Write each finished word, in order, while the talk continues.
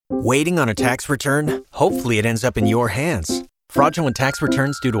Waiting on a tax return? Hopefully it ends up in your hands. Fraudulent tax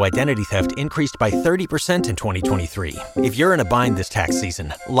returns due to identity theft increased by 30% in 2023. If you're in a bind this tax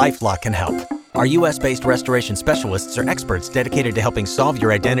season, LifeLock can help. Our U.S.-based restoration specialists are experts dedicated to helping solve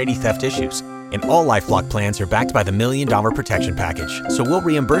your identity theft issues. And all LifeLock plans are backed by the $1 Million Protection Package. So we'll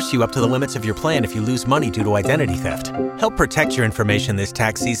reimburse you up to the limits of your plan if you lose money due to identity theft. Help protect your information this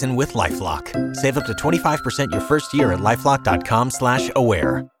tax season with LifeLock. Save up to 25% your first year at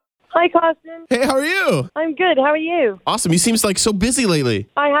LifeLock.com/aware. Hi, Carson. Hey, how are you? I'm good. How are you? Awesome. You seem like so busy lately.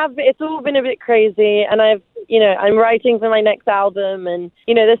 I have. It's all been a bit crazy, and I'm writing for my next album, and,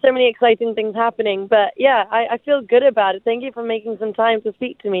 there's so many exciting things happening. But, yeah, I feel good about it. Thank you for making some time to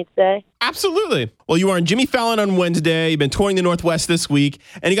speak to me today. Absolutely. Well, you are on Jimmy Fallon on Wednesday. You've been touring the Northwest this week,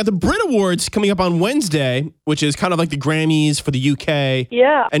 and you got the Brit Awards coming up on Wednesday, which is kind of like the Grammys for the UK.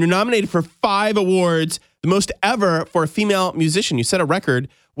 Yeah. And you're nominated for 5 awards, the most ever for a female musician. You set a record.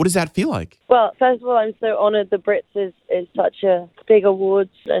 What does that feel like? Well, first of all, I'm so honored. The Brits is such a big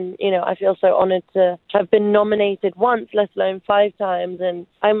awards, and, I feel so honored to have been nominated once, let alone 5 times. And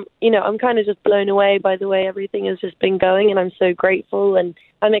I'm kind of just blown away by the way everything has just been going, and I'm so grateful, and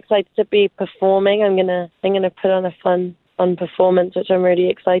I'm excited to be performing. I'm gonna put on a fun performance, which I'm really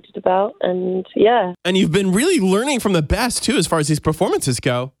excited about, and yeah. And you've been really learning from the best, too, as far as these performances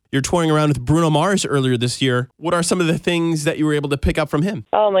go. You're touring around with Bruno Mars earlier this year. What are some of the things that you were able to pick up from him?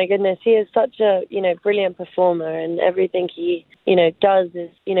 Oh, my goodness. He is such a, brilliant performer, and everything he, does is,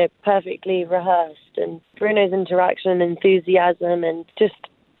 perfectly rehearsed. And Bruno's interaction and enthusiasm, and just,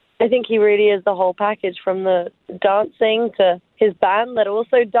 I think he really is the whole package, from the dancing to his band that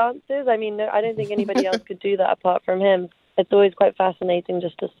also dances. I mean, I don't think anybody else could do that apart from him. It's always quite fascinating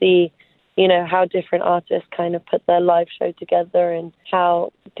just to see, how different artists kind of put their live show together, and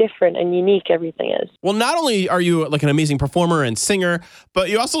how different and unique everything is. Well, not only are you like an amazing performer and singer, but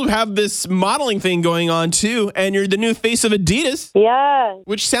you also have this modeling thing going on too, and you're the new face of Adidas. Yeah.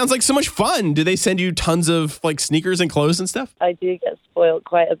 Which sounds like so much fun. Do they send you tons of like sneakers and clothes and stuff? I do get spoiled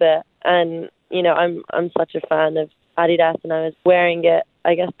quite a bit, and I'm such a fan of Adidas, and I was wearing it,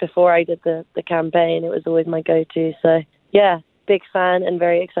 I guess, before I did the campaign. It was always my go-to. So yeah, big fan and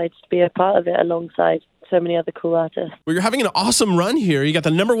very excited to be a part of it alongside so many other cool artists. Well, you're having an awesome run here. You got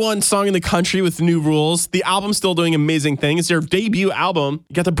the #1 song in the country with New Rules. The album's still doing amazing things. It's your debut album.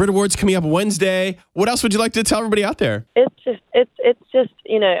 You got the Brit Awards coming up Wednesday. What else would you like to tell everybody out there? It's just,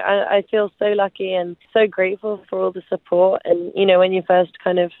 I feel so lucky and so grateful for all the support. And, when you first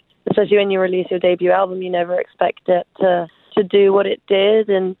especially when you release your debut album, you never expect it to do what it did,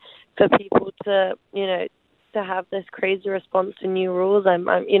 and for people to, to have this crazy response to New Rules. I'm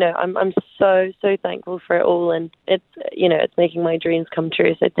so thankful for it all, and it's making my dreams come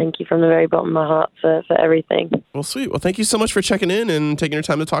true. So thank you from the very bottom of my heart for everything. Well, sweet. Well, thank you so much for checking in and taking your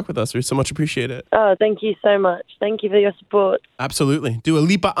time to talk with us. We so much appreciate it. Oh, thank you so much. Thank you for your support. Absolutely. Do a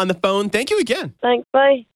Lipa on the phone. Thank you again. Thanks. Bye.